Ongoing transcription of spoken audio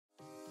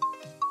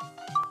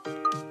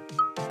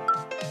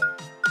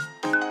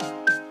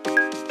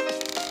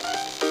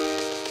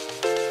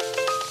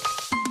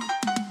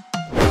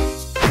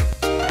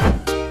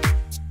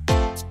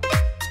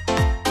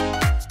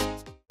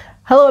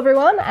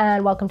everyone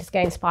and welcome to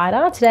Skein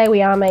Spider. Today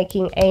we are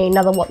making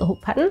another What the Hook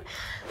pattern.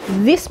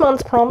 This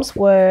month's prompts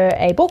were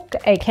a book,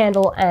 a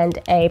candle and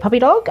a puppy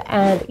dog,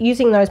 and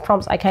using those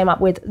prompts I came up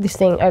with this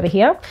thing over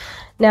here.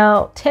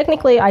 Now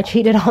technically I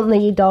cheated on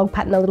the dog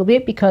pattern a little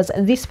bit because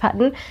this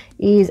pattern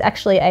is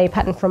actually a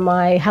pattern from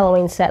my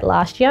Halloween set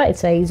last year.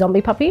 It's a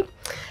zombie puppy.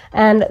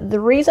 And the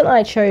reason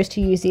I chose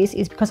to use this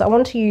is because I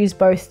want to use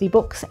both the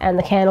books and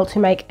the candle to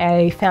make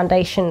a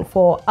foundation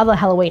for other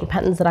Halloween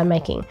patterns that I'm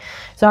making.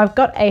 So I've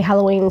got a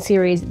Halloween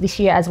series this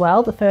year as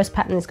well. The first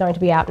pattern is going to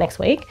be out next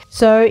week.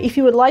 So if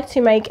you would like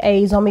to make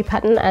a zombie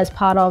pattern as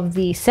part of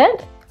the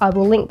set, I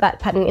will link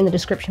that pattern in the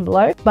description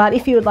below. But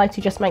if you would like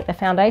to just make the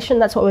foundation,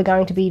 that's what we're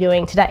going to be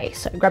doing today.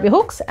 So grab your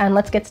hooks and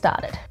let's get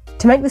started.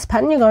 To make this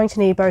pattern, you're going to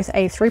need both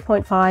a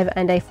 3.5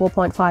 and a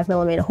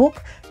 4.5mm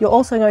hook. You're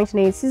also going to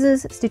need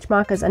scissors, stitch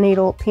markers, a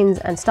needle, pins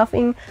and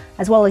stuffing,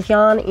 as well as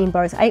yarn in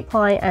both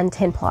 8-ply and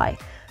 10-ply.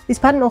 This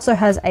pattern also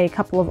has a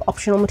couple of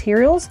optional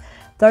materials.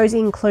 Those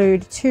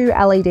include 2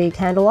 LED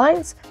candle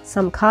lights,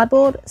 some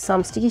cardboard,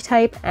 some sticky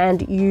tape,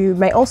 and you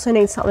may also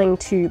need something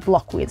to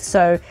block with.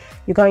 So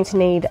you're going to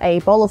need a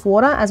bowl of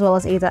water as well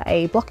as either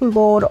a blocking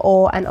board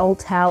or an old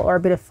towel or a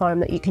bit of foam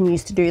that you can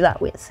use to do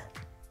that with.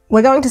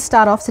 We're going to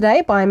start off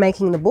today by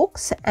making the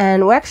books,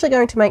 and we're actually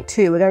going to make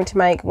two. We're going to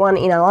make one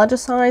in a larger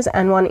size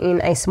and one in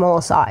a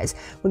smaller size.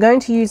 We're going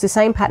to use the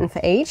same pattern for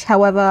each.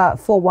 However,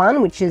 for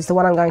one, which is the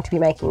one I'm going to be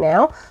making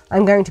now,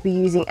 I'm going to be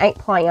using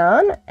 8-ply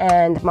yarn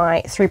and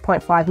my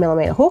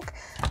 3.5mm hook.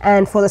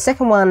 And for the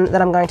second one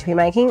that I'm going to be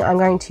making, I'm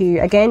going to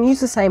again use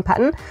the same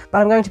pattern,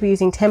 but I'm going to be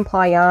using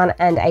 10-ply yarn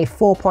and a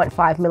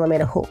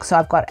 4.5mm hook. So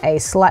I've got a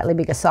slightly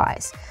bigger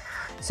size.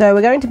 So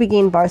we're going to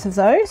begin both of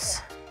those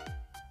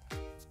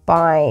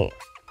by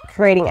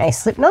creating a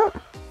slip knot.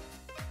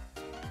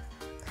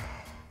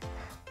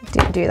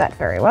 Didn't do that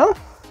very well.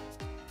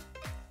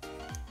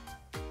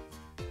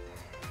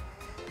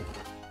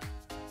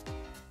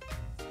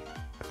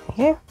 There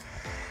you go.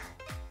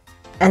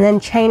 And then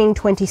chaining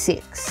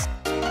 26.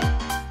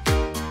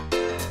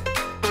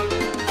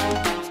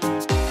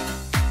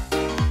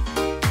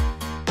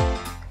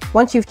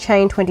 Once you've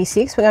chained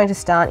 26, we're going to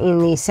start in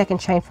the second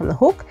chain from the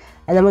hook,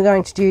 and then we're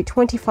going to do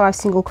 25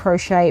 single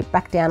crochet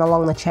back down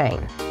along the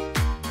chain.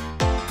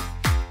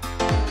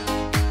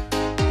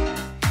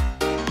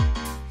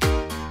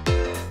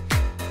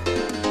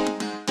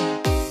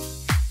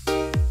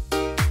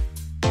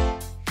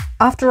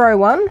 After row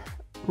 1,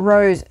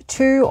 rows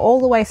 2 all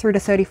the way through to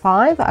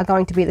 35 are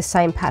going to be the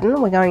same pattern.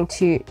 We're going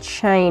to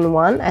chain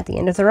 1 at the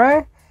end of the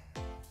row,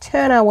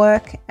 turn our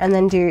work, and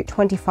then do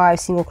 25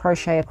 single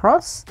crochet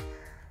across.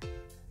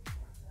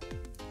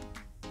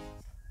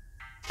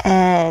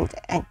 And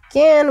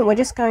again, we're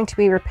just going to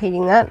be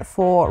repeating that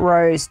for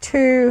rows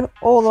 2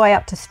 all the way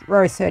up to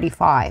row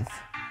 35.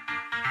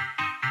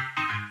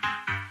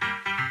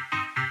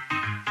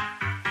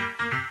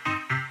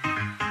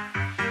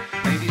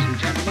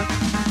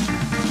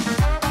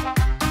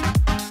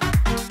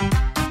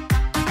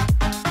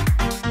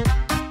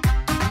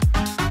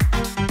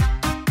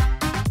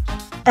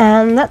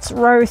 And that's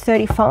row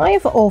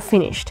 35 all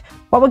finished.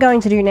 What we're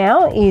going to do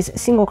now is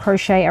single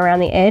crochet around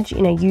the edge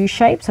in a U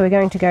shape. So we're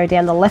going to go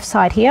down the left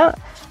side here,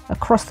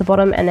 across the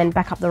bottom, and then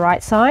back up the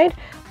right side.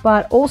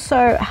 But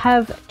also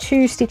have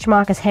 2 stitch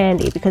markers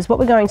handy, because what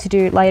we're going to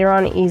do later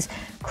on is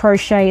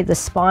crochet the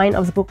spine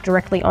of the book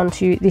directly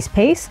onto this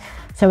piece.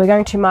 So we're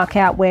going to mark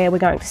out where we're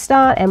going to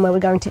start and where we're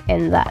going to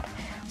end that.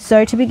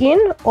 So to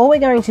begin, all we're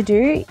going to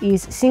do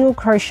is single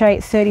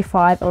crochet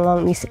 35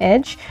 along this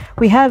edge.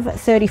 We have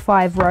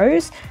 35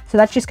 rows, so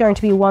that's just going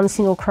to be 1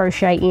 single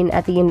crochet in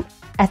at the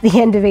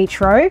end of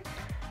each row.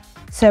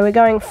 So we're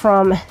going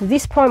from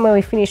this point where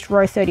we finished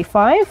row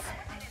 35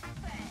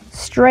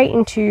 straight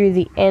into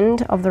the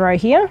end of the row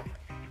here,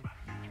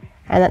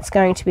 and that's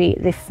going to be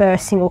the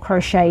first single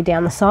crochet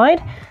down the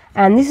side.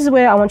 And this is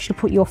where I want you to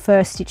put your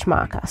first stitch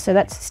marker. So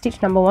that's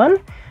stitch number 1.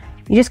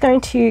 You're just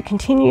going to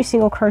continue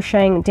single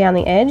crocheting down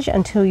the edge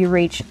until you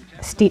reach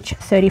stitch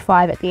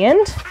 35 at the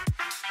end.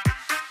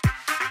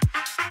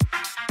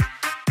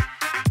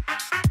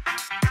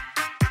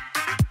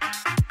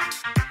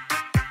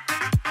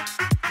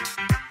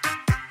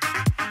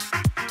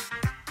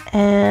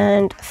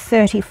 And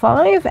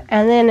 35,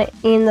 and then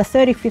in the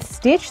 35th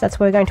stitch, that's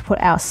where we're going to put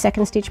our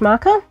second stitch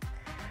marker.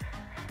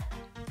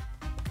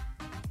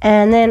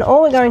 And then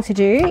all we're going to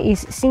do is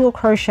single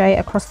crochet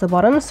across the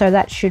bottom, so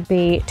that should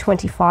be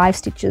 25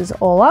 stitches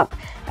all up,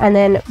 and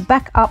then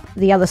back up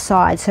the other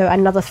side, so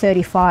another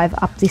 35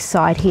 up this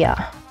side here.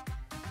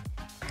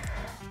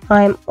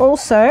 I'm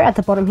also at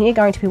the bottom here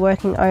going to be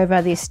working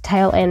over this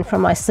tail end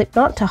from my slip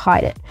knot to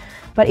hide it,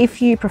 but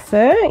if you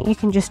prefer, you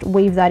can just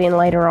weave that in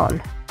later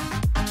on.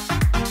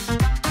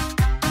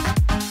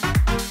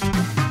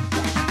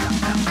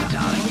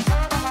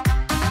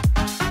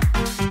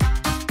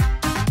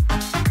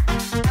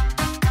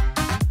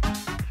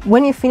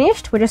 When you're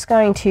finished, we're just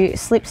going to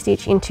slip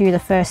stitch into the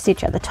first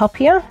stitch at the top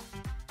here.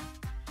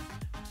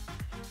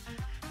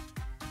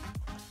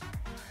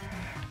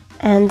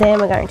 And then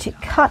we're going to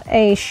cut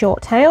a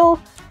short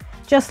tail,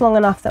 just long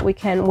enough that we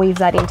can weave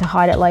that in to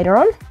hide it later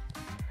on.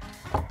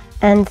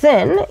 And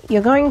then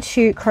you're going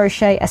to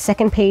crochet a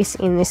second piece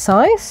in this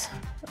size,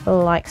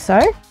 like so.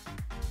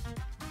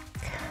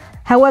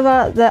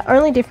 However, the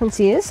only difference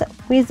is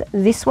with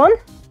this one,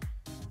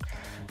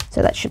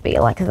 so that should be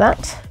like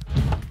that.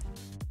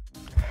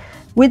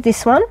 With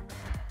this one,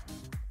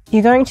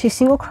 you're going to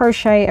single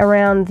crochet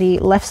around the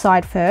left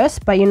side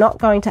first, but you're not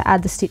going to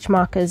add the stitch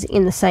markers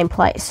in the same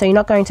place. So you're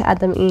not going to add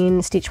them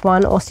in stitch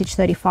 1 or stitch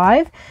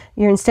 35.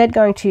 You're instead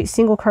going to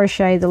single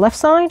crochet the left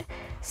side,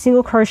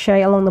 single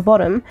crochet along the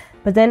bottom,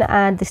 but then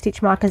add the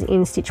stitch markers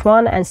in stitch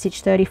 1 and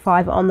stitch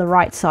 35 on the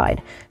right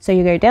side. So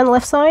you go down the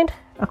left side,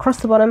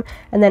 across the bottom,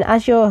 and then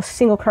as you're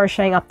single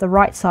crocheting up the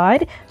right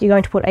side, you're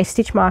going to put a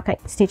stitch marker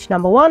in stitch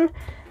number 1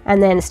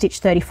 and then stitch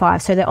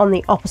 35, so they're on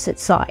the opposite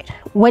side.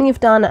 When you've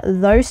done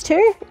those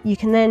two, you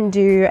can then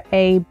do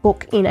a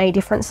book in a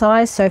different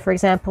size. So for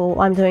example,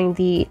 I'm doing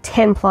the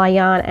 10 ply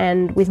yarn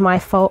and with my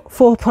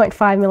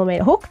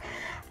 4.5mm hook,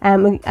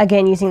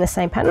 again using the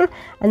same pattern.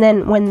 And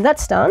then when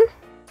that's done,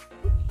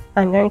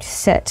 I'm going to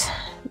set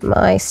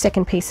my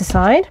second piece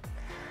aside,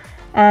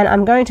 and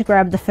I'm going to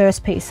grab the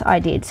first piece I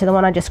did, so the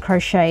one I just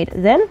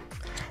crocheted then,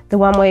 the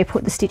one where you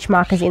put the stitch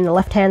markers in the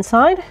left hand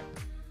side.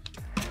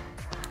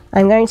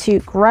 I'm going to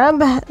grab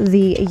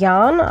the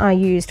yarn I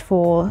used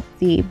for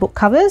the book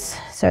covers,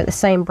 so the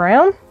same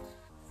brown.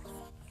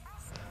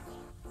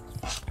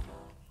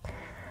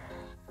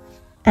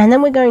 And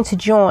then we're going to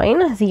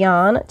join the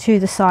yarn to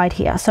the side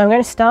here. So I'm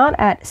going to start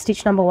at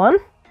stitch number 1,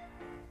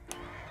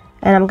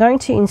 and I'm going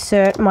to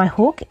insert my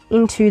hook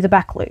into the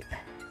back loop.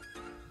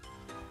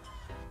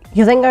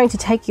 You're then going to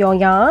take your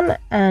yarn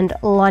and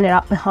line it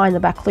up behind the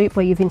back loop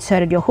where you've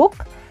inserted your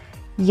hook,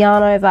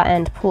 yarn over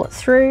and pull it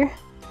through,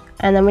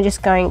 and then we're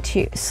just going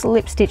to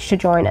slip stitch to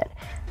join it.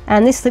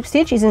 And this slip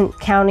stitch isn't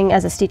counting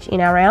as a stitch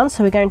in our round,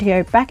 so we're going to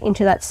go back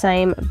into that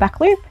same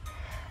back loop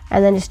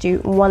and then just do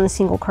one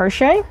single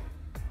crochet.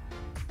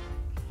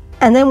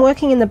 And then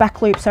working in the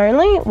back loops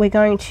only, we're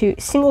going to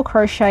single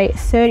crochet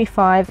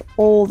 35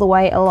 all the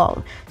way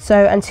along.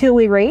 So until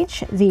we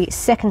reach the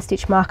second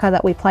stitch marker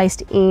that we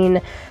placed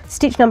in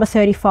stitch number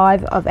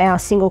 35 of our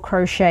single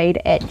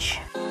crocheted edge.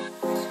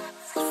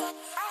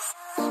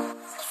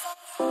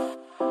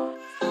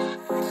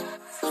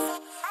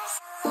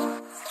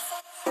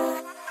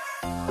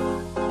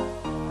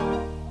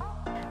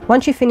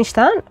 Once you finish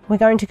that, we're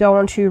going to go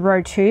on to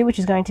row 2, which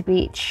is going to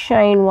be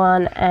chain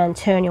 1 and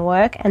turn your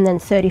work, and then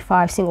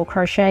 35 single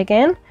crochet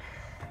again.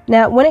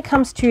 Now, when it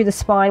comes to the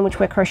spine, which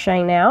we're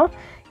crocheting now,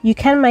 you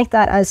can make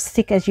that as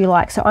thick as you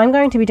like. So I'm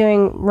going to be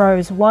doing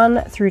rows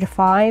 1 through to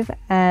 5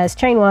 as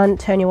chain 1,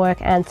 turn your work,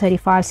 and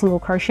 35 single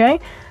crochet.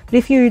 But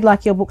if you'd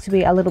like your book to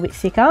be a little bit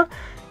thicker,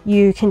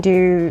 you can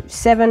do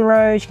 7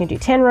 rows, you can do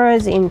 10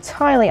 rows,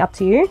 entirely up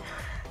to you.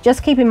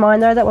 Just keep in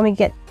mind though that when we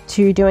get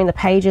to doing the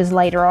pages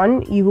later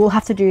on, you will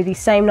have to do the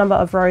same number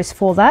of rows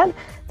for that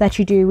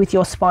you do with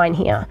your spine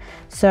here.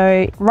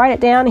 So write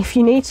it down if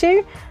you need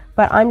to,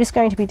 but I'm just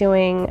going to be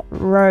doing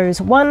rows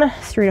 1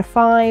 through to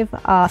 5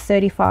 are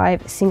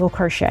 35 single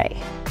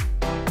crochet.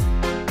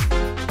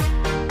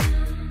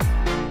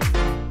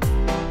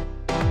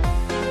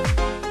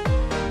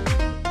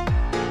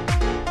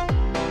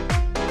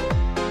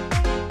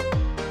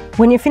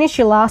 When you finish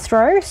your last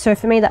row, so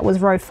for me that was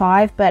row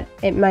 5, but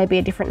it may be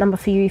a different number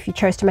for you if you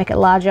chose to make it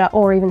larger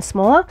or even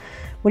smaller,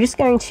 we're just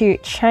going to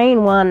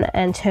chain 1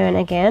 and turn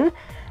again.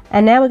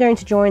 And now we're going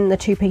to join the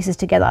 2 pieces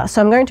together.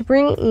 So I'm going to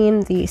bring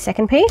in the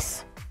second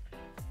piece.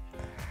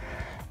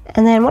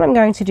 And then what I'm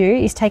going to do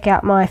is take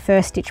out my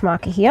first stitch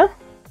marker here.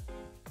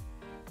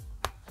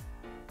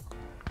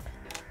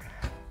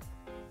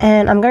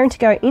 And I'm going to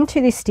go into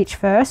this stitch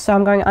first, so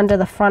I'm going under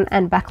the front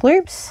and back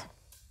loops.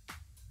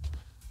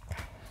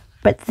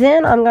 But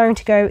then I'm going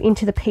to go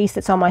into the piece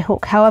that's on my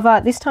hook. However,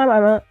 this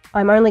time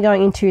I'm only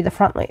going into the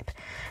front loop.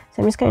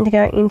 So I'm just going to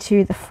go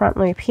into the front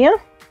loop here.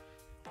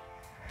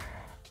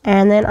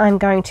 And then I'm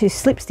going to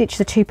slip stitch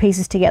the 2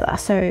 pieces together.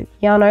 So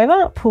yarn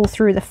over, pull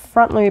through the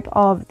front loop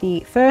of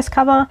the first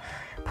cover,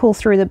 pull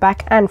through the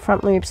back and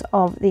front loops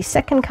of the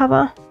second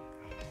cover,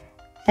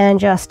 and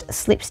just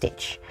slip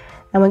stitch.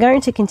 And we're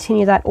going to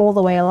continue that all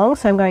the way along.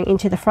 So I'm going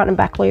into the front and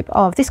back loop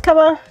of this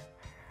cover,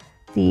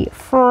 the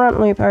front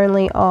loop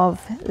only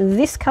of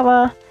this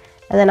cover,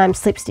 and then I'm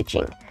slip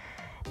stitching.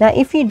 Now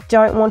if you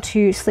don't want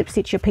to slip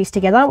stitch your piece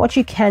together, what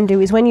you can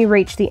do is when you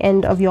reach the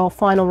end of your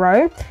final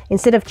row,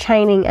 instead of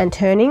chaining and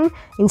turning,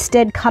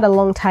 instead cut a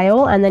long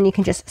tail and then you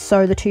can just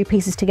sew the 2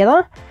 pieces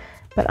together.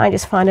 But I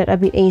just find it a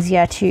bit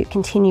easier to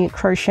continue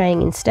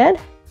crocheting instead.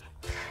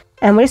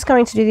 And we're just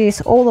going to do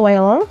this all the way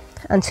along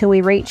until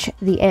we reach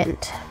the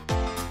end.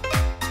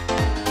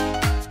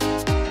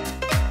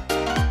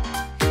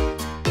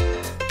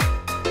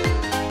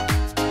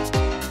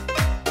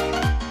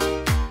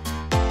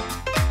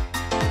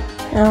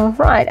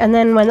 Alright, and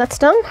then when that's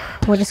done,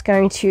 we're just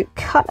going to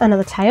cut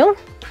another tail.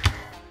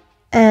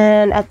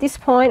 And at this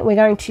point, we're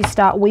going to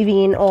start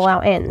weaving in all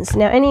our ends.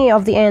 Now, any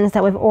of the ends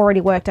that we've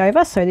already worked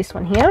over, so this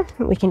one here,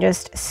 we can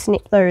just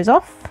snip those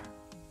off.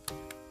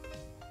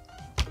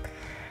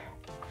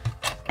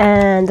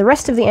 And the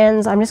rest of the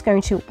ends I'm just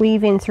going to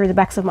weave in through the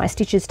backs of my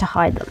stitches to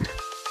hide them.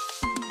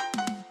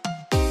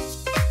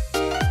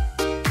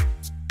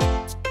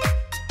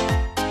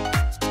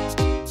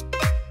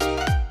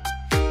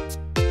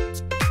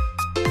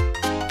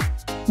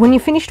 When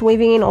you've finished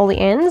weaving in all the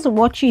ends,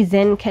 what you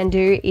then can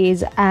do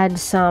is add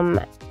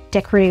some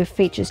decorative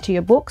features to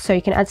your book. So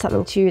you can add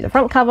something to the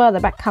front cover,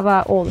 the back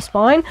cover, or the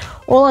spine.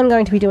 All I'm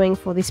going to be doing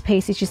for this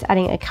piece is just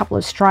adding a couple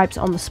of stripes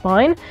on the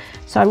spine.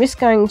 So I'm just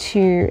going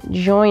to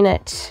join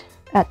it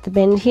at the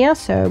bend here,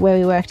 so where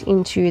we worked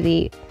into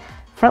the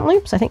front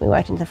loops. I think we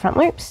worked into the front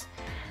loops.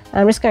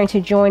 I'm just going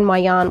to join my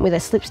yarn with a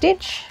slip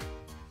stitch.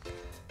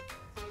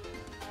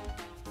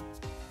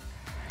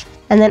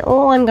 And then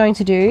all I'm going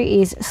to do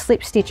is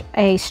slip stitch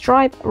a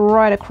stripe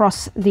right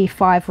across the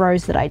 5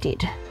 rows that I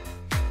did.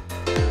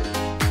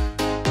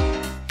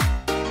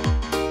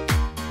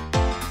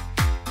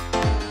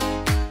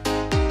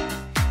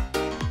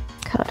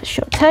 Cut a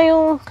short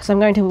tail, because I'm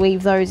going to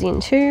weave those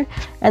in too.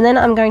 And then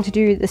I'm going to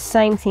do the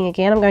same thing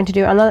again. I'm going to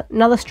do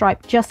another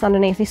stripe just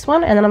underneath this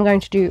one, and then I'm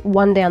going to do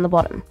one down the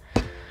bottom.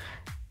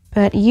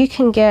 But you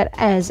can get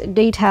as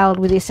detailed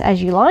with this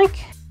as you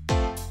like.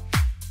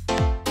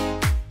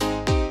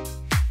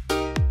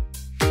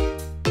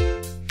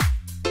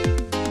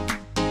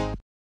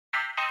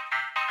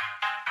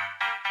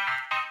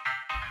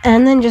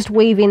 And then just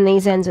weave in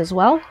these ends as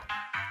well.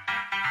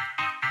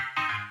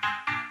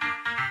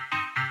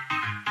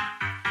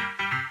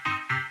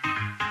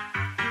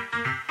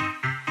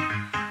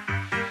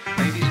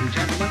 Ladies and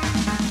gentlemen.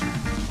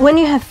 When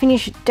you have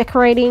finished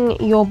decorating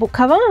your book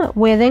cover,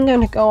 we're then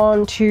going to go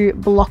on to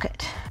block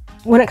it.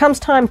 When it comes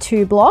time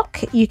to block,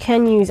 you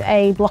can use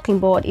a blocking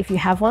board if you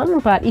have one,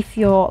 but if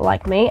you're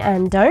like me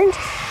and don't,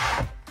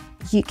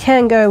 you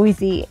can go with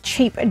the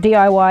cheap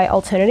DIY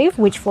alternative,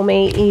 which for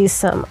me is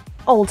some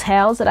old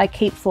towels that I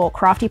keep for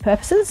crafty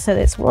purposes. So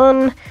there's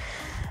one,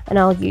 and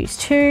I'll use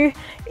 2.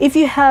 If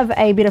you have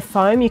a bit of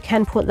foam, you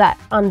can put that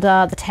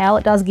under the towel.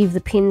 It does give the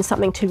pin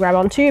something to grab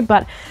onto,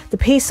 but the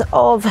piece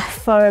of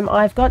foam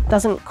I've got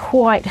doesn't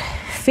quite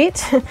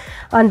fit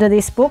under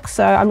this book,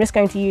 so I'm just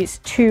going to use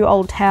 2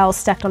 old towels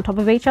stacked on top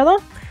of each other.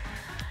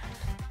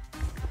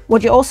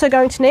 What you're also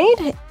going to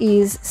need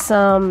is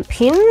some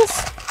pins.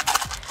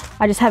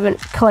 I just have a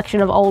collection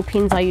of old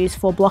pins I use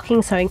for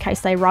blocking, so in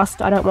case they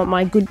rust, I don't want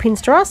my good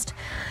pins to rust.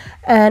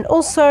 And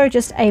also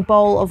just a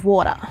bowl of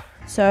water.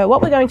 So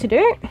what we're going to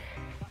do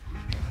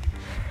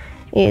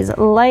is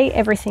lay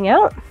everything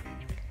out.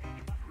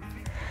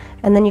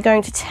 And then you're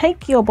going to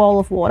take your bowl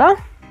of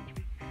water.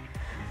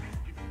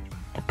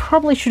 I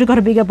probably should have got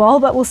a bigger bowl,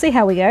 but we'll see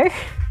how we go.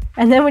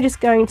 And then we're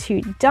just going to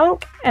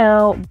dunk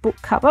our book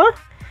cover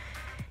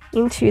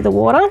into the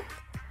water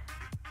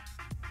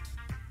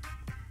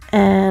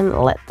and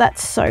let that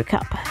soak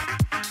up.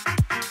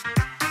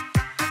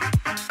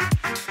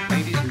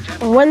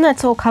 When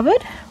that's all covered,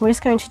 we're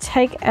just going to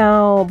take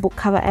our book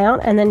cover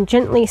out and then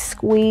gently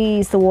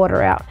squeeze the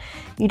water out.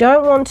 You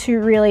don't want to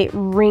really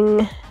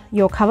wring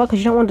your cover because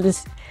you don't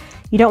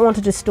want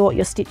to distort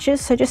your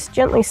stitches, so just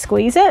gently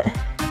squeeze it.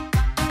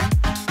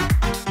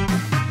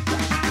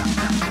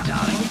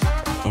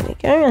 There we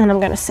go, and then I'm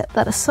going to set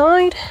that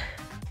aside.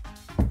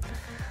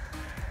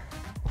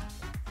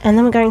 And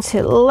then we're going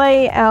to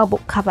lay our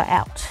book cover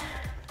out.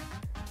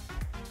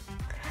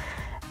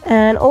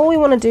 And all we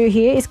want to do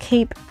here is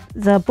keep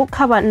the book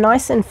cover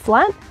nice and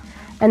flat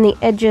and the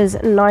edges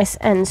nice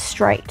and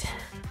straight.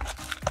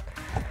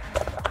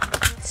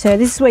 So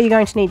this is where you're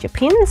going to need your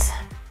pins.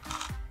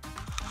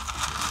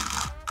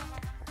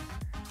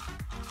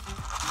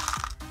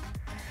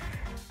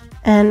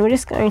 And we're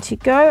just going to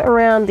go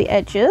around the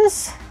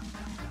edges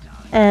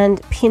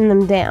and pin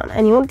them down,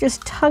 and you want to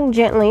just tug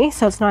gently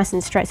so it's nice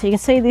and straight. So you can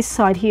see this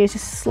side here is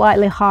just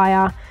slightly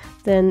higher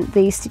than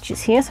these stitches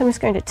here, so I'm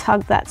just going to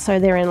tug that so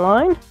they're in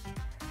line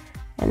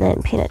and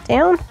then pin it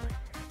down.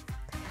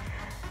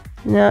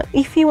 Now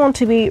if you want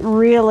to be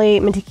really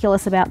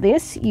meticulous about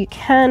this, you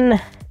can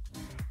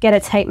get a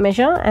tape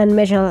measure and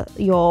measure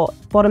your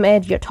bottom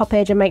edge, your top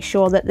edge, and make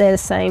sure that they're the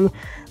same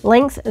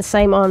length, the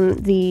same on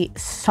the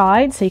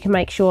side, so you can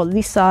make sure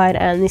this side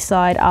and this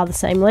side are the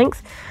same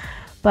length.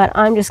 But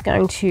I'm just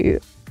going to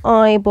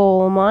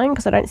eyeball mine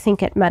because I don't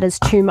think it matters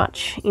too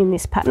much in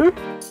this pattern.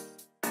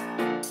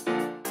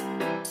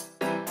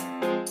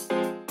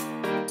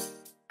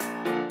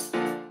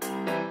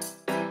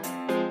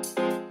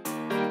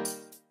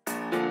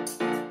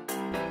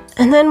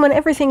 And then when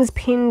everything's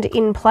pinned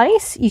in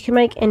place, you can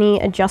make any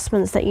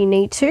adjustments that you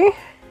need to.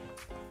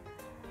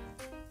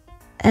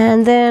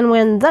 And then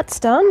when that's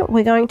done,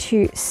 we're going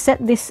to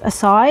set this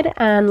aside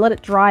and let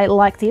it dry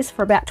like this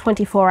for about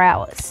 24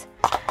 hours.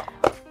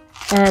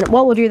 And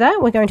while we'll do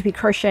that, we're going to be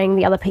crocheting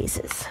the other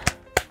pieces.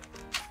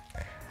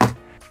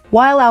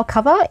 While our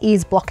cover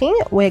is blocking,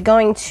 we're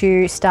going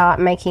to start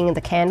making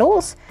the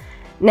candles.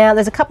 Now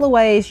there's a couple of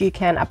ways you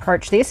can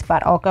approach this,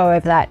 but I'll go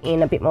over that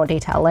in a bit more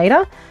detail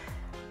later.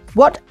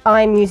 What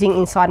I'm using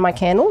inside my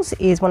candles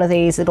is one of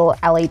these little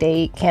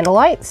LED candle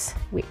lights,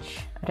 which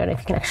I don't know if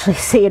you can actually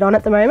see it on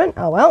at the moment.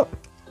 Oh well.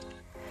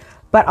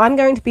 but I'm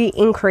going to be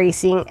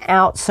increasing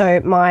out so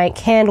my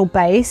candle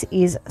base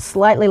is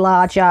slightly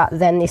larger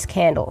than this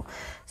candle.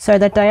 So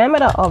the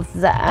diameter of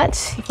that,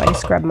 if I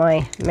just grab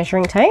my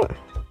measuring tape,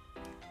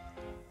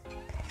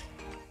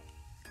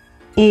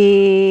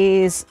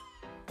 is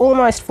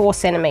almost 4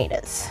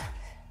 centimeters.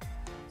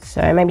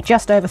 So maybe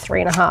just over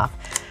 3.5.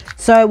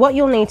 So what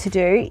you'll need to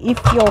do, if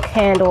your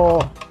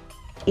candle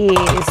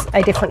is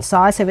a different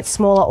size, so if it's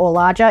smaller or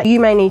larger, you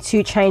may need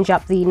to change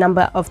up the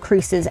number of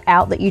creases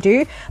out that you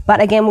do.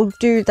 But again, we'll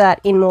do that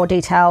in more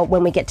detail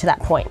when we get to that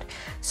point.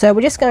 So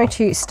we're just going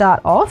to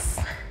start off,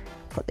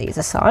 put these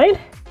aside,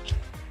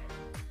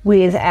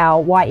 with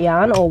our white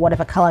yarn or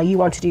whatever color you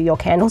want to do your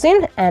candles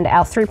in, and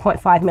our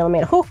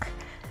 3.5mm hook.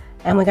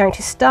 And we're going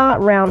to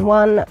start round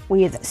 1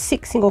 with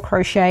 6 single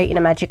crochet in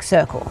a magic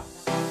circle.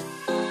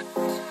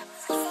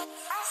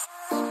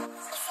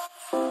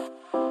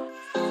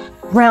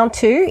 Round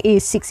 2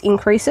 is 6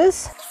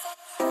 increases.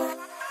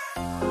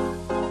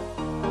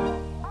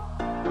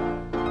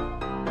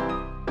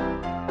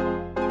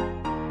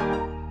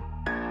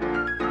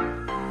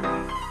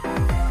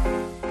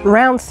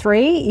 Round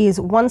 3 is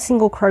 1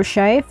 single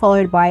crochet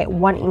followed by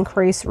 1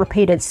 increase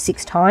repeated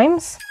 6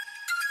 times.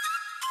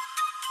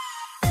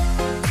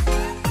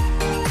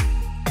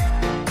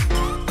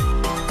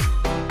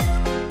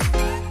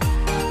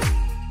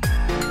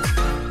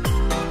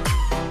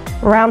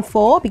 Round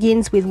 4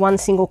 begins with 1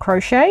 single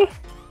crochet,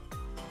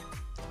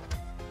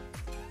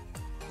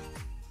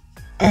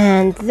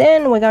 and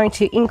then we're going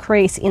to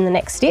increase in the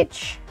next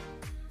stitch.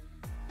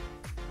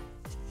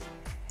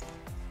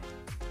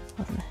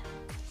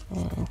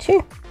 1 and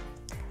 2.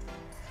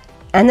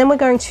 And then we're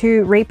going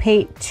to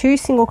repeat 2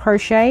 single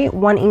crochet,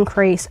 1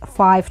 increase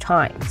 5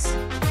 times.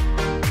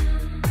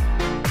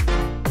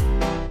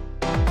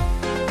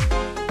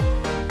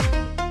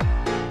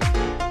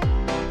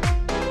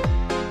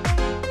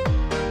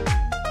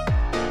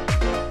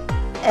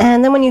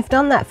 And then when you've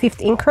done that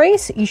 5th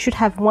increase, you should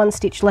have 1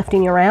 stitch left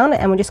in your round,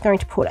 and we're just going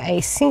to put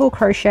a single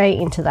crochet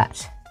into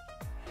that.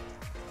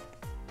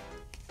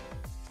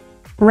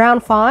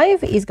 Round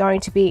 5 is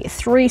going to be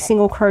 3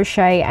 single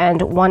crochet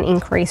and 1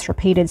 increase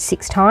repeated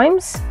 6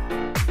 times.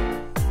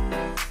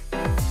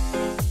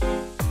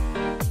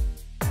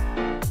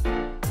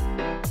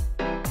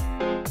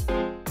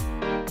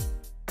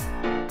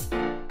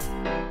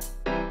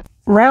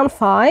 Round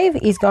 5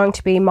 is going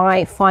to be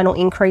my final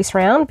increase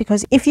round,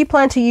 because if you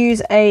plan to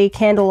use a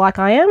candle like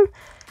I am,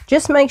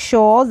 just make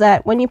sure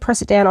that when you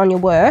press it down on your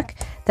work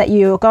that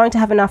you're going to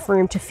have enough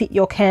room to fit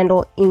your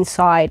candle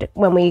inside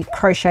when we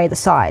crochet the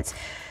sides.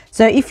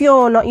 So if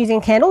you're not using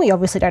a candle, you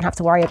obviously don't have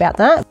to worry about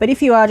that, but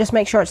if you are, just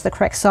make sure it's the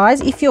correct size.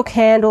 If your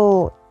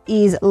candle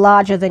is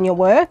larger than your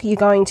work, you're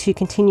going to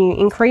continue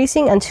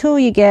increasing until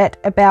you get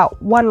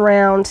about 1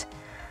 round.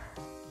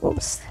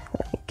 Oops.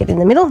 Get in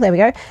the middle, there we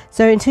go.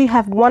 So until you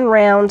have 1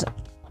 round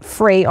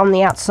free on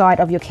the outside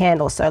of your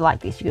candle, so like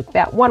this, you get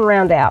about 1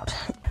 round out.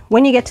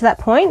 When you get to that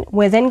point,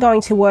 we're then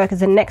going to work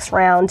the next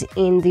round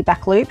in the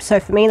back loop. So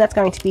for me, that's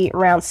going to be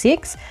round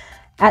 6.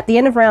 At the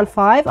end of round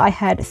 5, I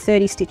had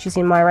 30 stitches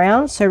in my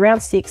round, so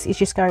round 6 is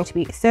just going to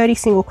be 30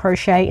 single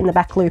crochet in the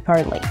back loop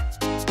only.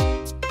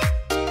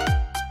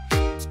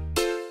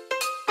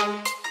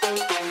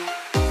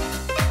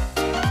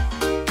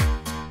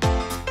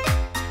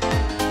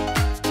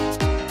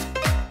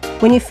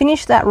 When you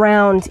finish that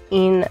round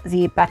in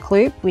the back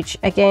loop, which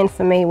again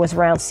for me was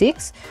round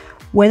 6,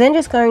 we're then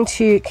just going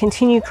to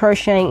continue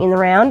crocheting in the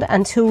round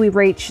until we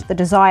reach the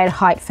desired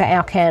height for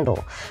our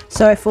candle.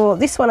 So for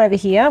this one over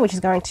here, which is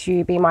going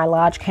to be my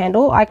large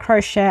candle, I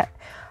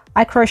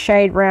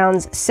crocheted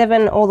rounds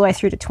 7 all the way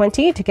through to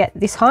 20 to get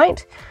this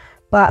height.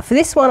 But for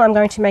this one, I'm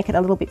going to make it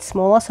a little bit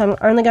smaller, so I'm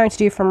only going to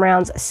do from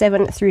rounds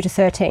 7 through to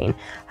 13.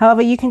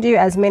 However, you can do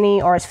as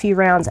many or as few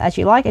rounds as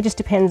you like. It just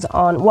depends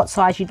on what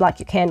size you'd like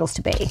your candles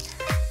to be.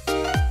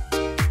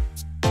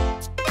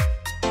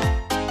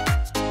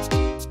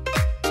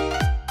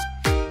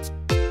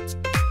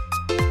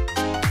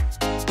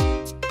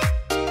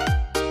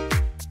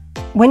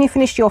 When you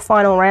finish your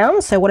final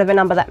round, so whatever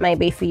number that may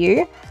be for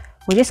you,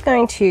 we're just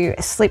going to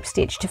slip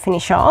stitch to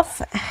finish off.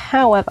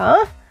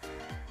 However,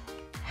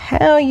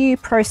 how you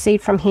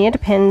proceed from here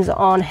depends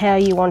on how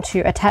you want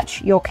to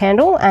attach your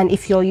candle and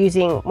if you're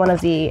using one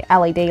of the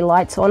LED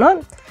lights or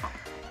not.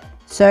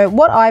 So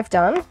what I've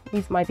done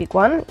with my big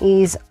one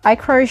is I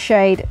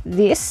crocheted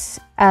this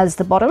as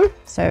the bottom,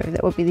 so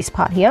that would be this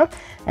part here,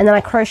 and then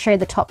I crocheted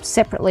the top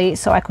separately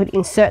so I could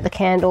insert the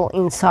candle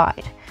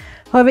inside.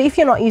 However, if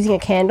you're not using a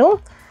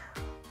candle,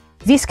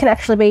 this can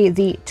actually be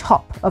the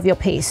top of your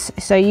piece.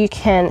 So you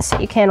can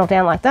set your candle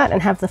down like that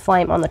and have the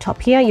flame on the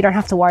top here. You don't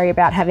have to worry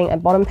about having a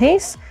bottom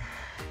piece.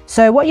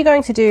 So what you're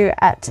going to do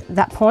at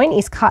that point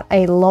is cut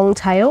a long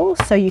tail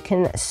so you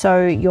can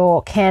sew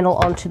your candle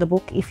onto the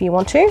book if you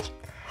want to.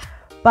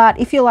 But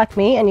if you're like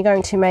me and you're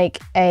going to make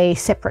a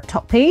separate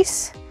top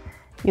piece,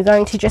 you're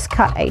going to just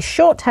cut a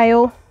short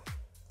tail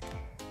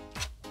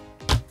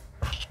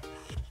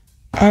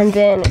and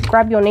then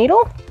grab your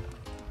needle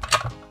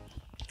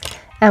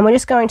And we're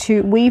just going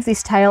to weave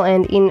this tail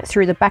end in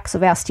through the backs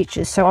of our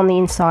stitches, so on the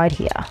inside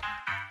here.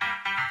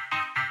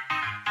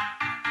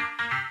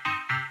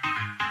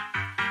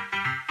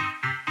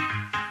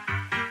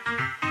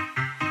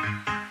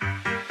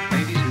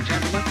 Ladies and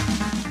gentlemen.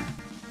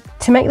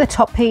 To make the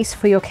top piece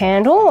for your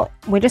candle,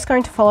 we're just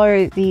going to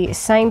follow the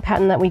same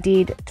pattern that we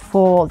did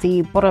for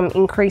the bottom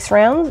increase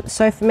rounds.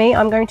 So for me,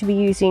 I'm going to be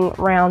using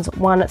rounds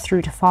 1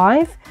 through to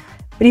 5.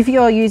 But if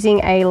you're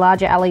using a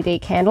larger LED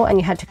candle and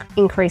you had to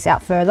increase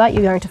out further,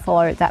 you're going to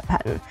follow that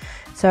pattern.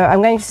 So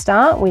I'm going to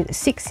start with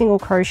 6 single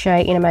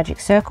crochet in a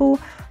magic circle.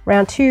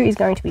 Round 2 is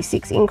going to be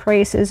 6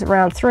 increases.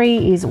 Round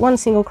 3 is 1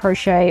 single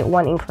crochet,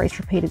 1 increase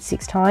repeated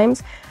 6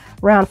 times.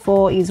 Round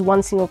 4 is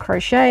 1 single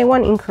crochet,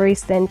 1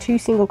 increase, then 2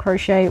 single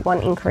crochet,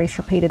 1 increase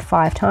repeated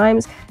 5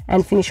 times,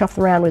 and finish off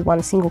the round with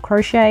 1 single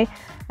crochet.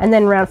 And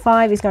then round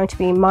 5 is going to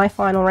be my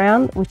final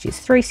round, which is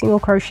 3 single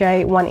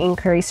crochet, 1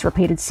 increase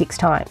repeated 6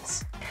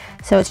 times.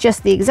 So it's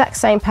just the exact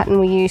same pattern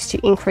we used to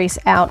increase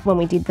out when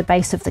we did the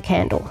base of the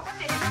candle.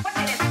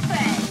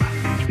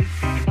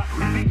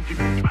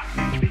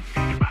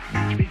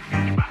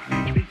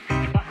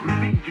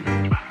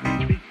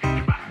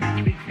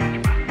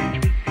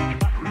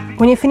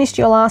 When you've finished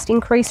your last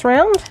increase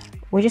round,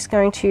 we're just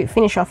going to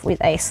finish off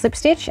with a slip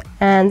stitch,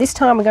 and this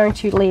time we're going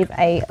to leave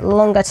a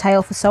longer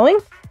tail for sewing.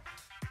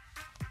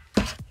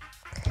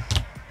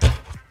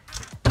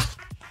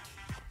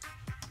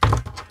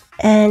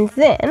 And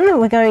then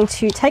we're going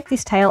to take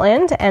this tail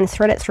end and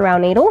thread it through our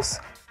needles.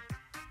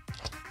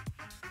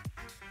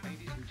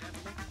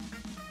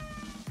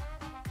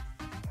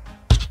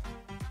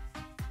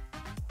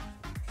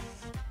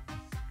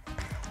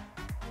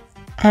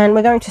 And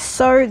we're going to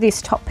sew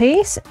this top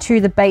piece to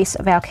the base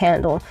of our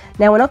candle.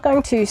 Now we're not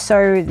going to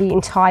sew the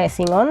entire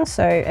thing on,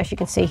 so as you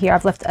can see here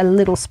I've left a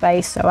little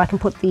space so I can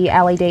put the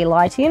LED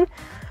light in.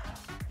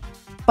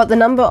 But the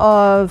number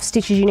of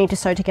stitches you need to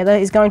sew together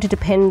is going to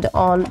depend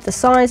on the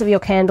size of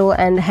your candle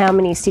and how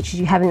many stitches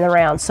you have in the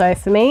round. So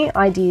for me,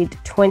 I did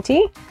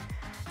 20,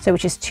 so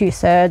which is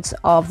 2/3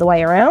 of the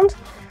way around.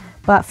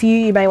 But for you,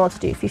 you may want to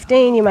do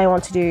 15, you may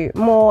want to do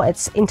more.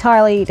 It's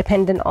entirely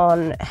dependent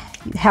on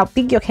how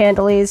big your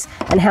candle is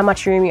and how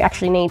much room you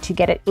actually need to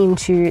get it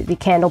into the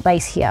candle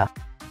base here.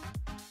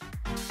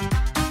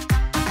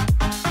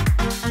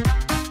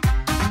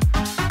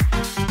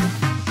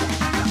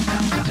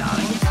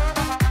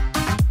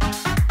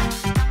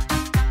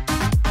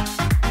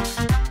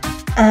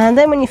 And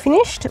then when you're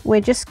finished, we're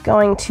just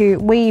going to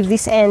weave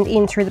this end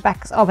in through the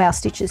backs of our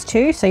stitches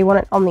too. So you want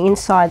it on the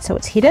inside so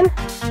it's hidden.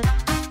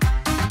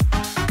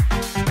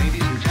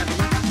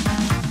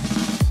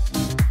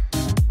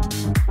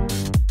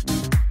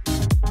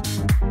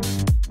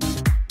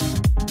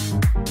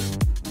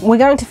 We're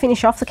going to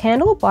finish off the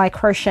candle by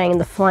crocheting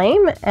the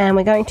flame, and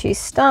we're going to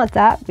start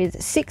that with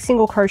 6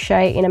 single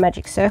crochet in a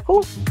magic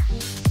circle.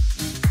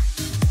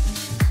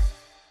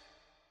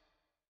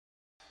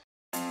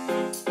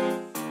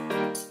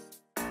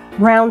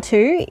 Round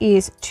 2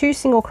 is 2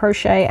 single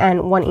crochet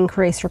and 1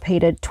 increase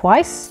repeated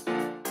twice.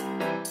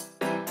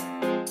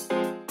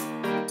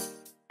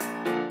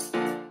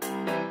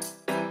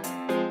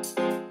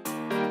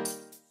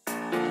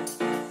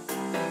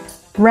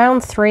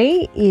 Round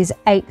 3 is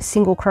 8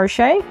 single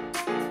crochet.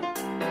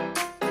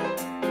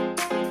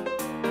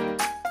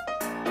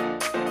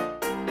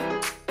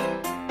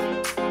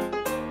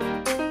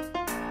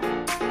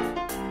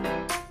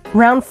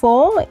 Round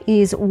 4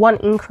 is 1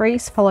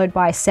 increase followed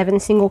by 7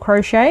 single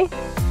crochet.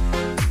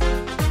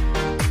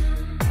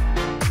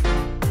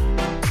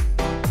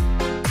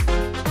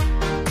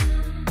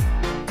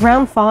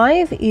 Round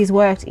 5 is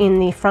worked in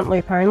the front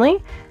loop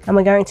only, and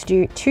we're going to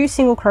do 2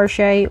 single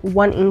crochet,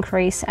 1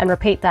 increase, and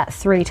repeat that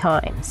 3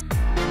 times.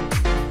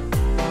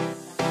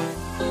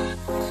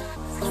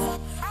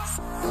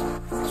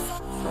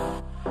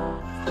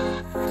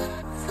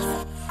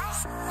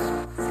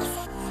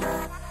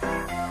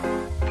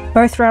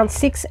 Both rounds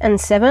 6 and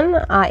 7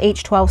 are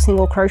each 12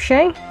 single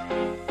crochet.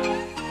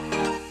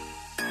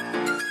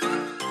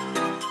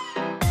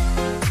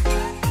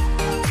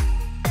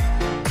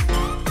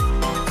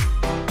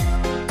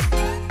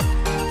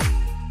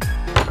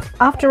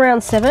 After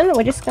round 7,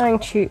 we're just going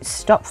to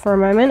stop for a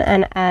moment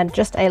and add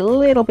just a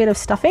little bit of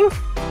stuffing.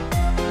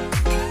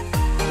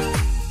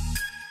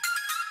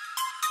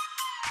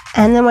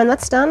 And then when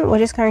that's done, we're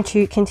just going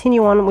to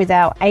continue on with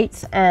our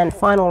 8th and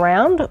final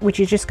round, which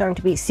is just going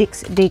to be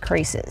 6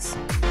 decreases.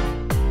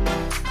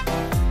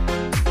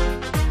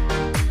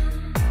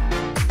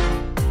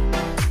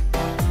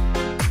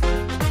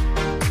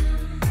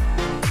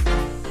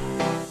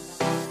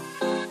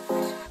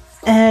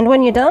 And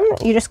when you're done,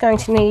 you're just going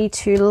to need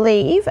to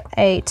leave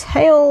a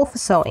tail for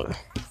sewing.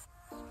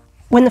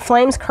 When the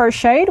flame's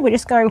crocheted, we're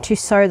just going to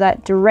sew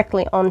that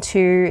directly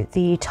onto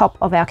the top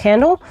of our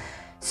candle.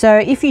 So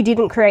if you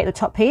didn't create the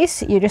top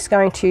piece, you're just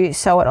going to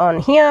sew it on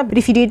here. But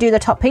if you did do the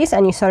top piece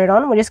and you sewed it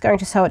on, we're just going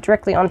to sew it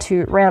directly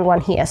onto round 1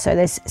 here. So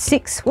there's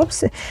 6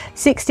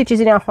 stitches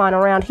in our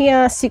final round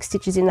here, 6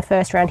 stitches in the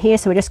first round here.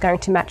 So we're just going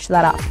to match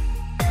that up.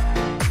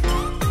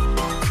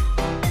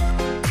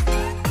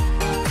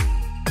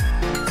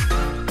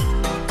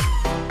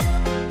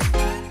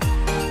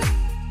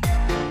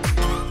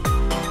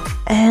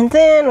 And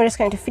then we're just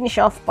going to finish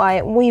off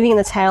by weaving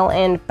the tail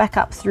end back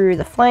up through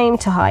the flame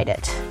to hide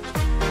it.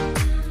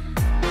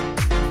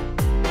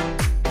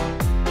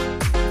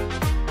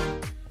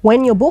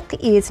 When your book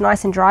is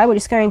nice and dry, we're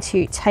just going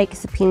to take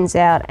the pins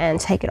out and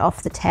take it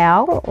off the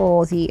towel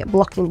or the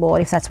blocking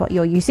board if that's what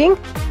you're using.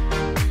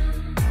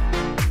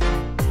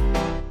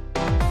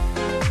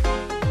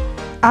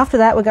 After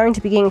that, we're going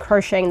to begin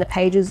crocheting the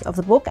pages of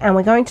the book, and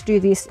we're going to do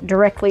this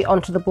directly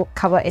onto the book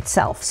cover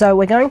itself. So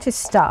we're going to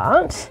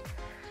start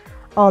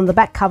on the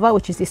back cover,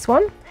 which is this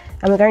one,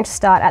 and we're going to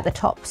start at the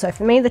top. So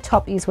for me, the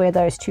top is where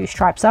those two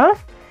stripes are,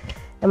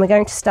 and we're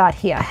going to start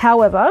here.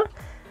 However,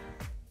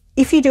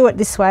 if you do it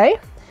this way,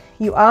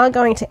 you are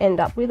going to end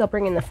up with, I'll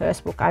bring in the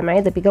first book I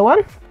made, the bigger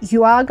one.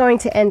 You are going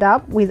to end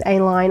up with a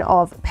line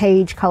of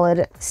page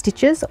colored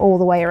stitches all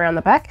the way around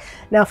the back.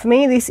 Now for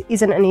me, this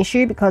isn't an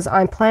issue because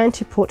I plan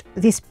to put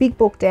this big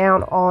book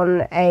down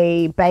on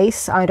a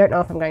base. I don't know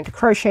if I'm going to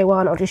crochet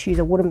one or just use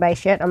a wooden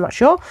base yet, I'm not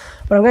sure,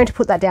 but I'm going to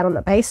put that down on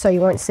the base so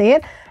you won't see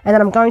it. And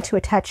then I'm going to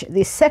attach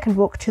this second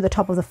book to the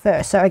top of the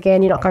first. So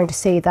again, you're not going to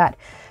see that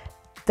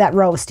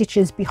row of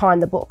stitches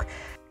behind the book.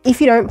 If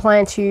you don't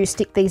plan to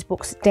stick these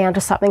books down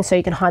to something so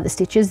you can hide the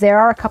stitches, there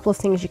are a couple of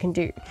things you can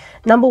do.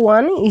 Number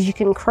one is you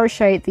can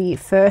crochet the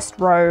first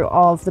row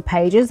of the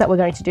pages that we're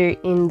going to do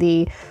in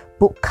the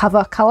book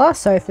cover color.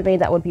 So for me,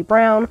 that would be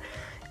brown,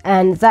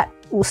 and that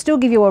will still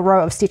give you a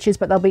row of stitches,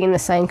 but they'll be in the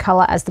same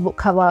color as the book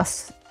cover,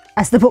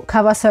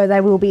 so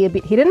they will be a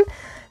bit hidden.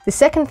 The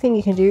second thing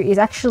you can do is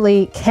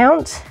actually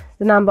count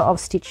the number of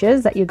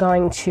stitches that you're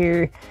going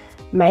to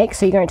make.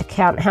 So you're going to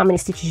count how many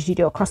stitches you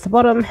do across the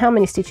bottom, how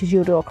many stitches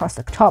you'll do across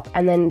the top,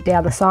 and then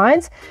down the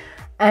sides.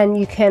 And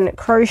you can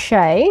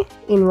crochet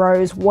in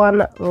rows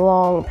one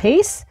long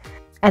piece,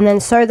 and then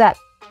sew that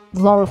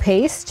long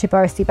piece to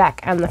both the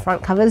back and the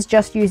front covers,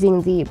 just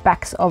using the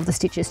backs of the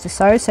stitches to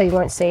sew, so you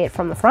won't see it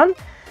from the front.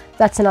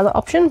 That's another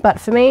option, but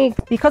for me,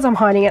 because I'm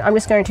hiding it, I'm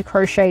just going to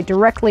crochet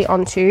directly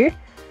onto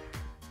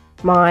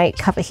my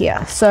cover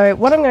here. So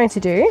what I'm going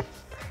to do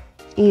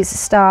is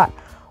start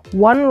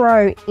one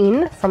row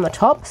in from the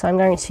top. So I'm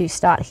going to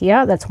start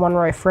here, that's one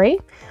row free.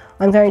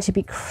 I'm going to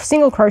be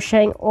single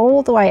crocheting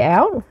all the way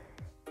out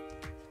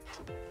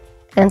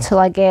until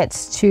I get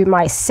to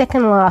my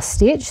second last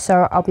stitch.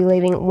 So I'll be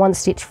leaving one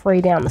stitch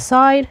free down the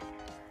side,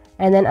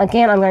 and then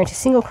again I'm going to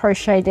single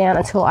crochet down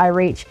until I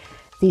reach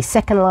the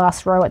second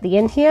last row at the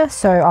end here.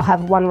 So I'll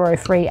have one row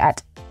free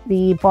at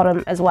the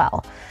bottom as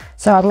well.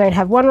 So I'm going to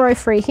have one row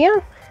free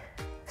here,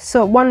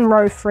 so one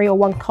row free or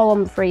one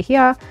column free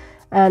here,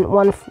 and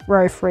one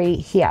row free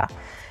here.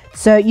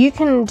 So you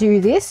can do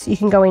this, you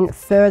can go in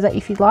further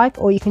if you'd like,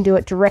 or you can do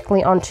it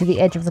directly onto the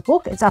edge of the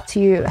book. It's up to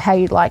you how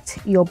you'd like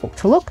your book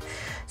to look.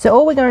 So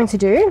all we're going to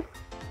do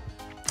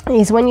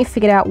is, when you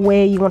figured out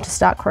where you want to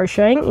start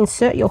crocheting,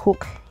 insert your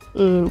hook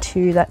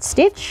into that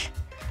stitch,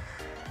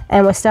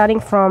 and we're starting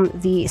from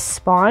the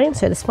spine.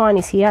 So the spine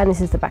is here, and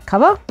this is the back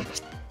cover.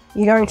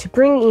 You're going to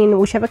bring in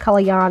whichever color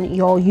yarn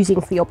you're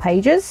using for your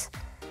pages,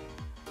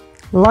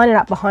 line it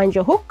up behind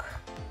your hook,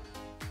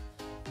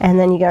 and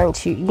then you're going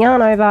to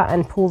yarn over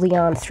and pull the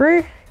yarn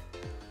through,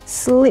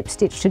 slip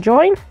stitch to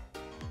join.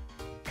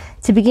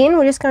 To begin,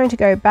 we're just going to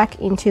go back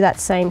into that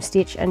same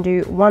stitch and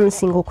do one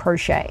single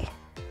crochet.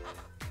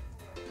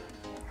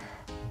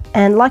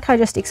 And like I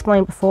just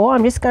explained before,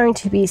 I'm just going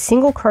to be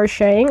single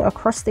crocheting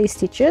across these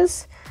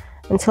stitches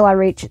until I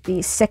reach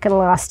the second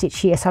last stitch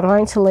here. So I'm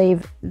going to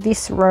leave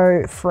this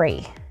row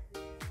free.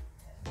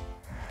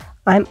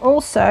 I'm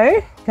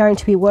also going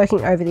to be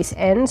working over this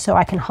end so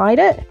I can hide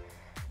it.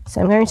 So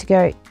I'm going to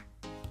go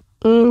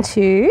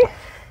into,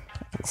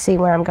 I can see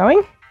where I'm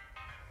going,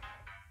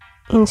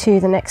 into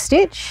the next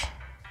stitch,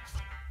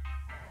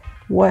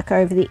 work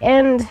over the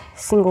end,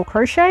 single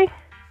crochet,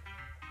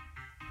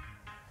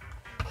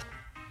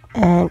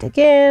 and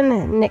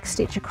again, next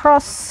stitch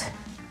across,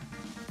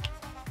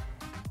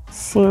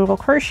 single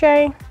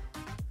crochet.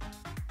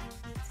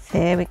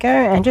 There we go,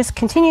 and just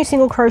continue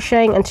single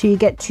crocheting until you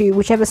get to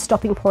whichever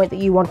stopping point that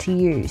you want to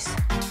use.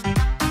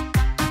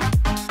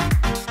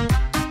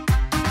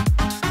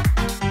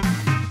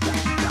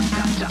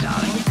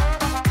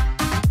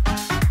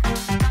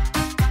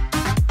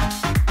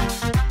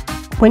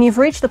 When you've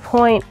reached the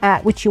point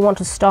at which you want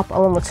to stop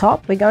along the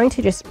top, we're going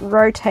to just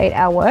rotate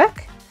our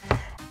work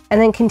and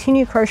then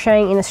continue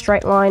crocheting in a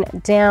straight line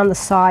down the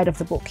side of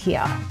the book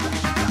here.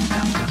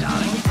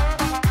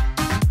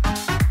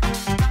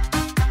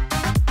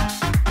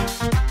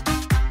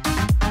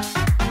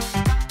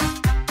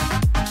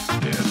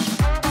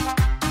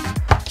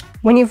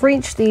 When you've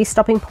reached the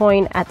stopping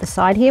point at the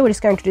side here, we're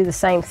just going to do the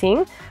same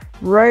thing.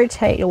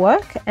 Rotate your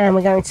work, and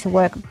we're going to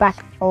work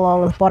back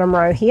along the bottom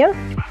row here.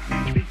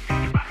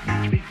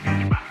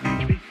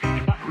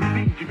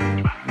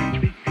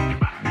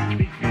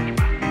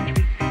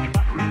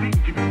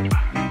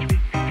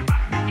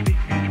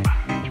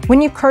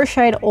 When you've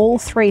crocheted all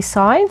three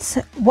sides,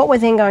 what we're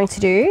then going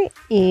to do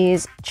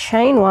is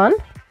chain one,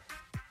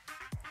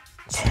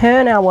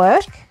 turn our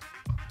work,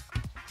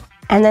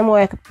 and then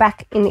work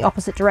back in the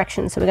opposite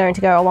direction. So we're going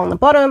to go along the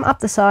bottom,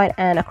 up the side,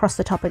 and across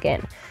the top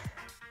again.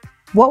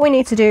 What we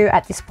need to do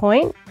at this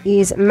point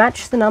is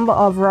match the number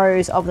of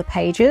rows of the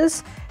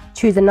pages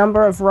to the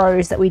number of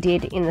rows that we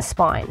did in the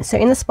spine. So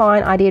in the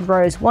spine I did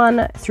rows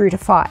 1 through to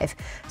 5.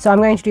 So I'm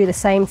going to do the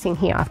same thing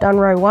here. I've done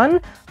row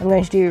 1, I'm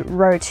going to do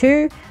row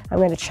 2, I'm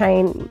going to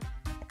chain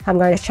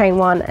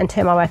 1 and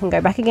turn my work and go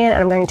back again,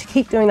 and I'm going to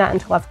keep doing that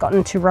until I've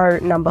gotten to row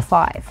number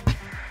 5.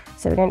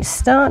 So we're going to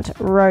start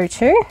row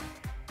 2,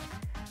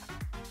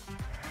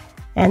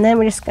 and then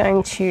we're just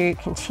going to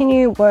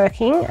continue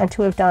working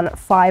until we've done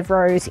 5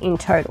 rows in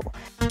total.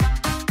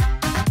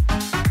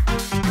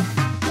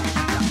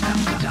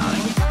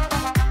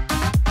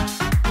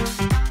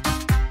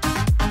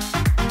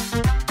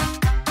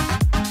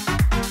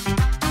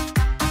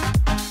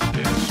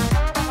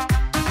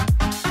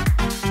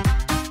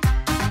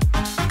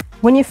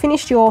 When you've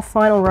finished your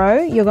final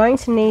row, you're going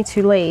to need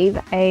to leave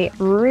a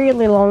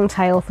really long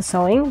tail for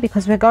sewing,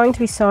 because we're going to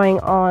be sewing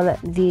on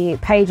the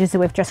pages that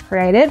we've just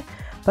created,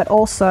 but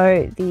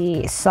also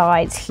the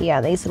sides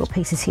here, these little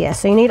pieces here.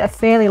 So you need a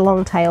fairly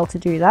long tail to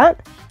do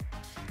that.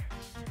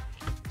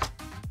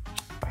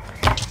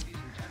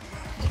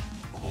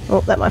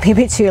 Oh, that might be a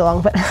bit too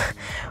long, but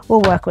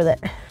we'll work with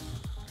it.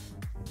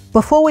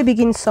 Before we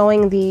begin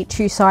sewing the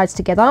 2 sides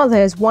together,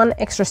 there's one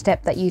extra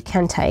step that you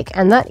can take,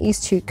 and that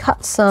is to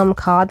cut some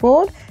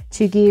cardboard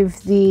to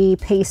give the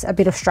piece a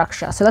bit of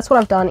structure. So that's what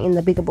I've done in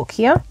the bigger book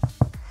here.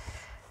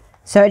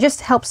 So it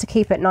just helps to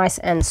keep it nice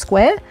and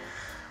square.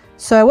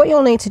 So what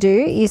you'll need to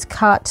do is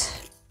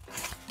cut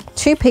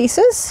 2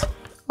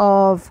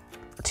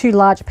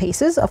 larger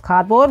pieces of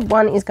cardboard.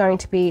 One is going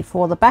to be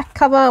for the back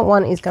cover,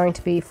 one is going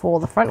to be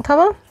for the front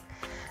cover.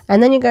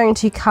 And then you're going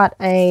to cut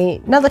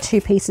another 2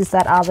 pieces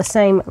that are the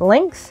same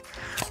length,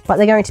 but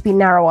they're going to be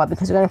narrower,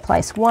 because we're going to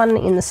place one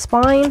in the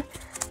spine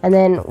and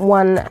then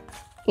one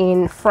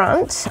in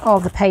front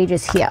of the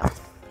pages here.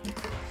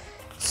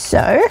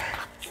 So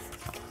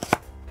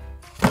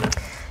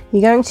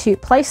you're going to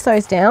place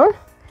those down,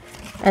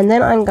 and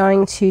then I'm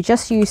going to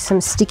just use some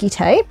sticky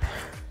tape,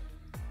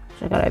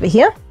 which I've got over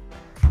here,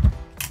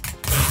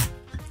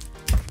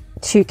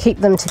 to keep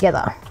them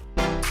together.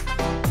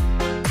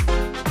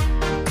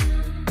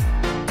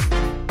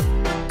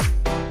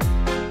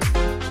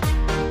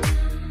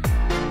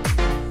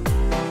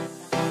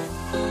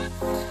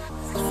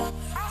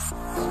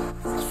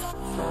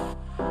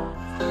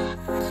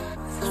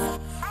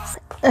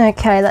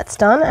 Okay, that's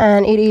done,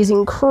 and it is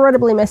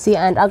incredibly messy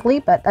and ugly,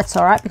 but that's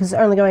all right because it's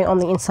only going on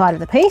the inside of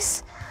the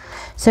piece.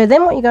 So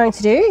then what you're going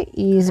to do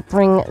is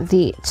bring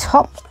the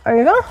top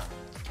over,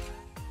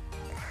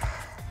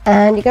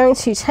 and you're going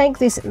to take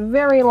this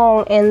very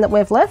long end that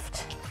we've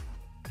left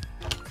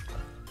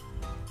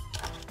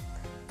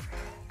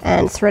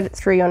and thread it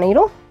through your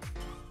needle.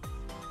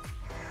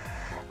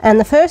 And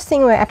the first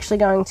thing we're actually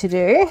going to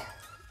do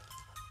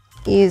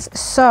is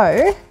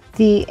sew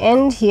the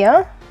end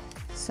here,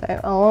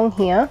 so along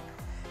here,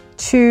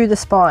 to the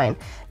spine.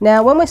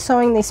 Now when we're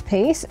sewing this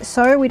piece,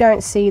 so we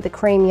don't see the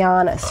cream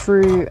yarn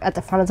through at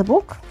the front of the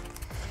book,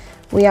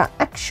 we are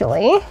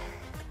actually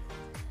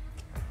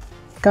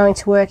going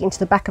to work into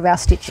the back of our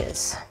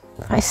stitches.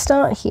 If I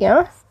start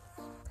here,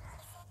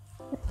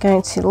 I'm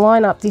going to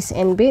line up this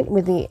end bit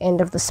with the end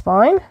of the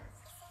spine,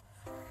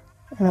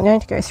 and I'm going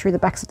to go through the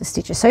backs of the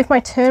stitches. So if I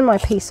turn my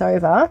piece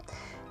over,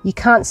 you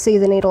can't see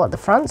the needle at the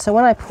front, so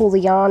when I pull the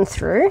yarn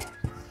through,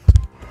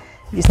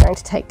 it's going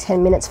to take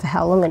 10 minutes for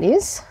how long it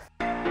is.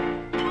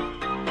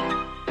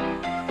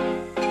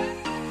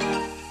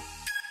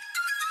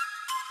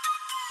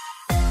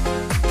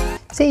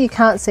 See, you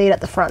can't see it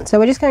at the front, so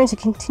we're just going to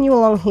continue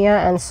along here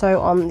and sew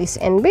on this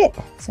end bit.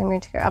 So I'm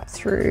going to go up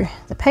through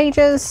the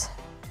pages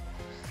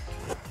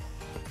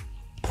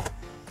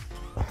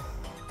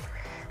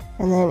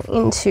and then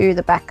into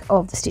the back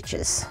of the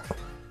stitches.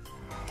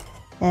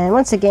 And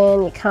once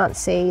again, you can't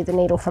see the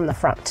needle from the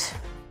front.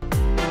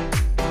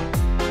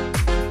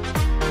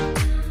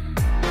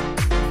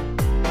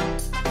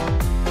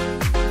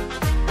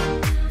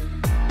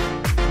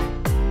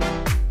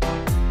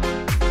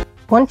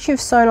 Once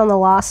you've sewn on the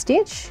last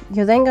stitch,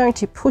 you're then going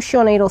to push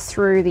your needle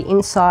through the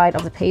inside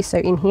of the piece, so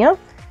in here,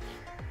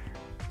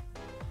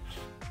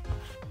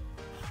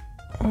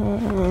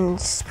 and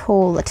just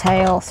pull the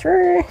tail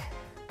through,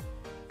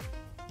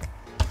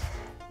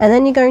 and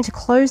then you're going to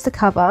close the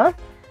cover,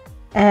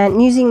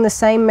 and using the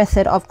same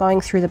method of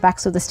going through the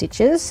backs of the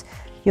stitches,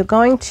 you're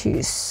going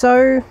to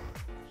sew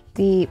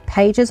the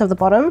pages of the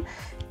bottom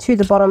to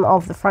the bottom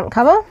of the front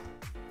cover,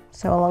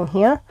 so along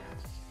here.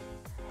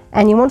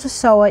 And you want to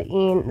sew it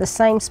in the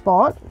same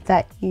spot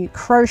that you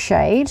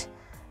crocheted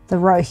the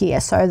row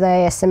here, so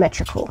they are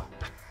symmetrical.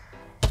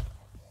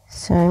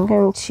 So I'm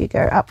going to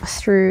go up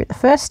through the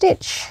first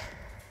stitch,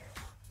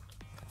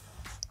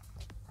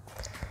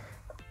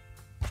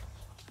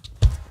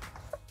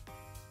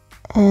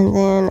 and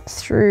then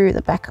through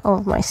the back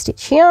of my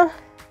stitch here.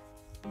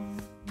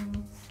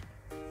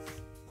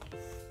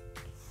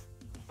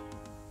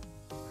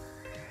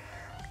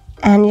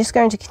 And you're just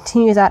going to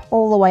continue that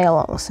all the way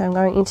along. So I'm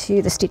going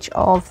into the stitch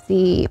of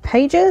the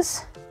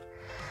pages,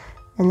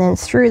 and then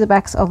through the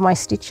backs of my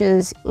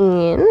stitches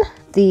in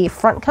the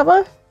front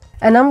cover,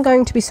 And I'm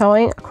going to be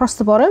sewing across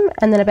the bottom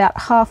and then about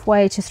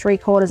halfway to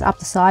 3/4 up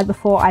the side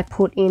before I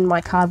put in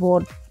my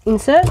cardboard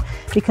insert,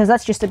 because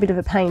that's just a bit of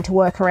a pain to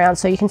work around.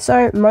 So you can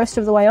sew most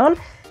of the way on,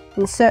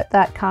 insert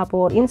that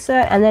cardboard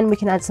insert, and then we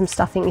can add some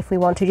stuffing if we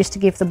want to, just to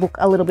give the book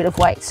a little bit of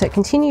weight. So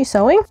continue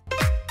sewing.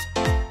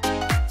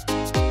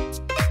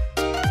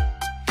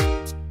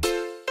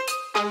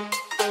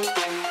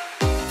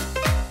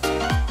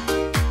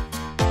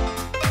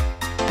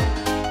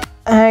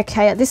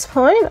 Okay, at this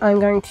point I'm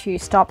going to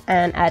stop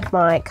and add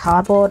my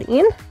cardboard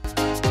in.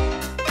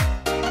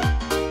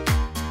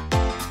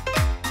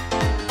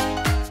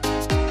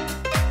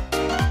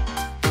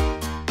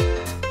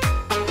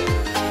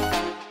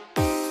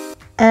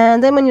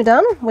 And then when you're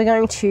done, we're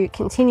going to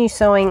continue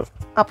sewing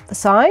up the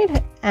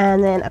side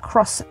and then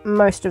across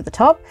most of the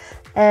top.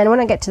 And when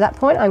I get to that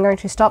point, I'm going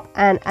to stop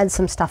and add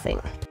some stuffing.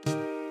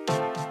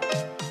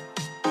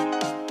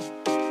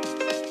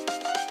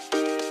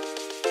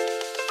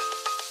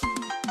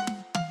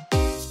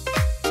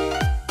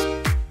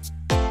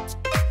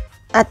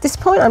 At this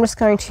point, I'm just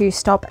going to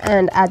stop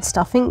and add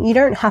stuffing. You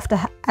don't have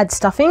to add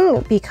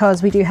stuffing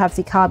because we do have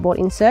the cardboard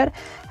insert.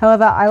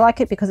 However, I like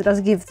it because it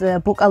does give the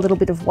book a little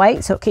bit of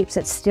weight, so it keeps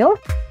it still.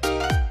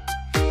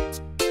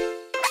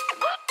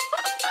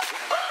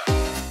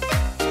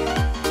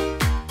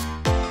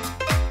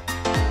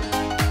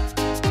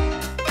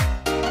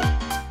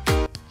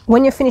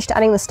 When you're finished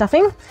adding the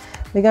stuffing,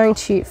 we're going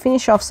to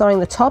finish off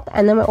sewing the top,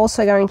 and then we're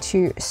also going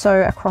to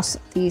sew across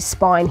the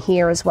spine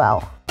here as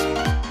well.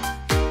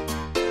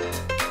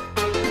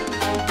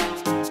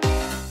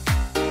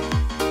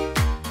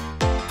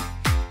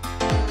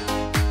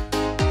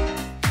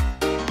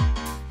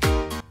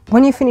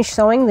 When you finish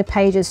sewing the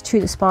pages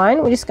to the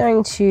spine, we're just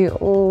going to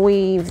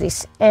weave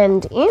this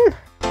end in.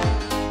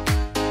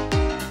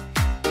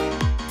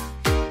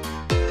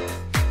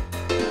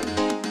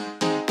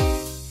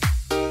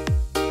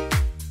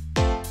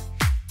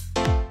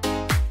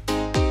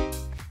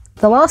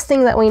 The last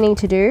thing that we need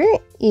to do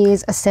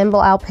is assemble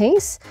our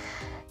piece.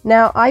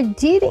 Now, I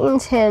did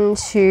intend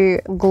to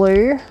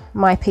glue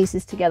my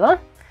pieces together,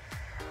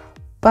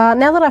 but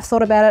now that I've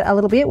thought about it a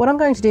little bit, what I'm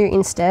going to do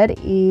instead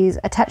is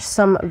attach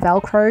some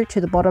Velcro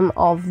to the bottom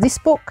of this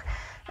book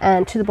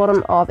and to the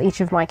bottom of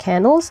each of my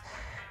candles,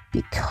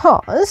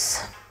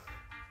 because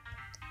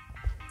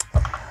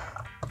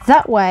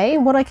that way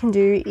what I can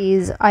do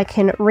is I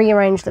can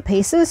rearrange the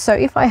pieces. So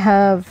if I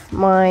have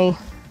my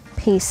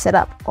piece set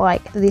up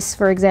like this,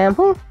 for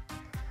example,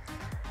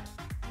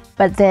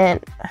 but then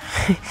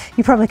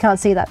you probably can't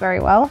see that very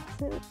well,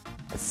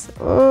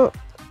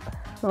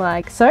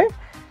 like so.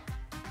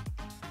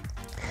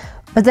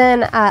 But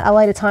then at a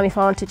later time, if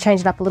I want to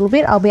change it up a little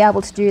bit, I'll be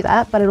able to do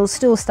that, but it'll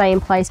still stay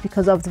in place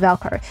because of the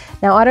Velcro.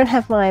 Now, I don't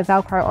have my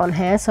Velcro on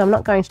hand, so I'm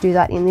not going to do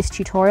that in this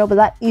tutorial, but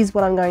that is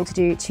what I'm going to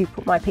do to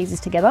put my pieces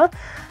together.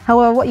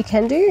 However, what you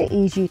can do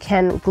is you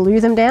can glue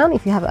them down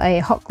if you have a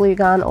hot glue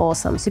gun or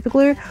some super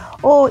glue,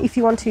 or if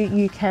you want to,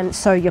 you can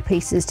sew your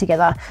pieces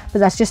together, but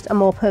that's just a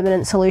more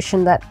permanent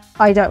solution that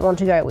I don't want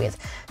to go with.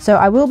 So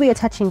I will be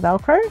attaching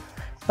Velcro,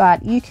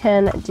 but you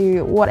can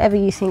do whatever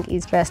you think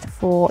is best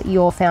for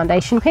your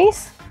foundation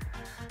piece.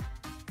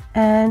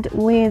 And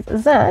with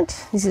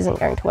that, this isn't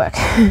going to work.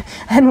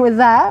 And with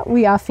that,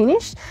 we are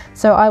finished.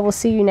 So I will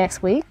see you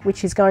next week,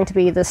 which is going to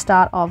be the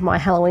start of my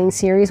Halloween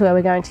series, where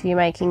we're going to be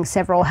making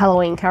several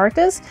Halloween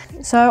characters.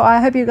 So I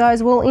hope you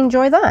guys will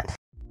enjoy that.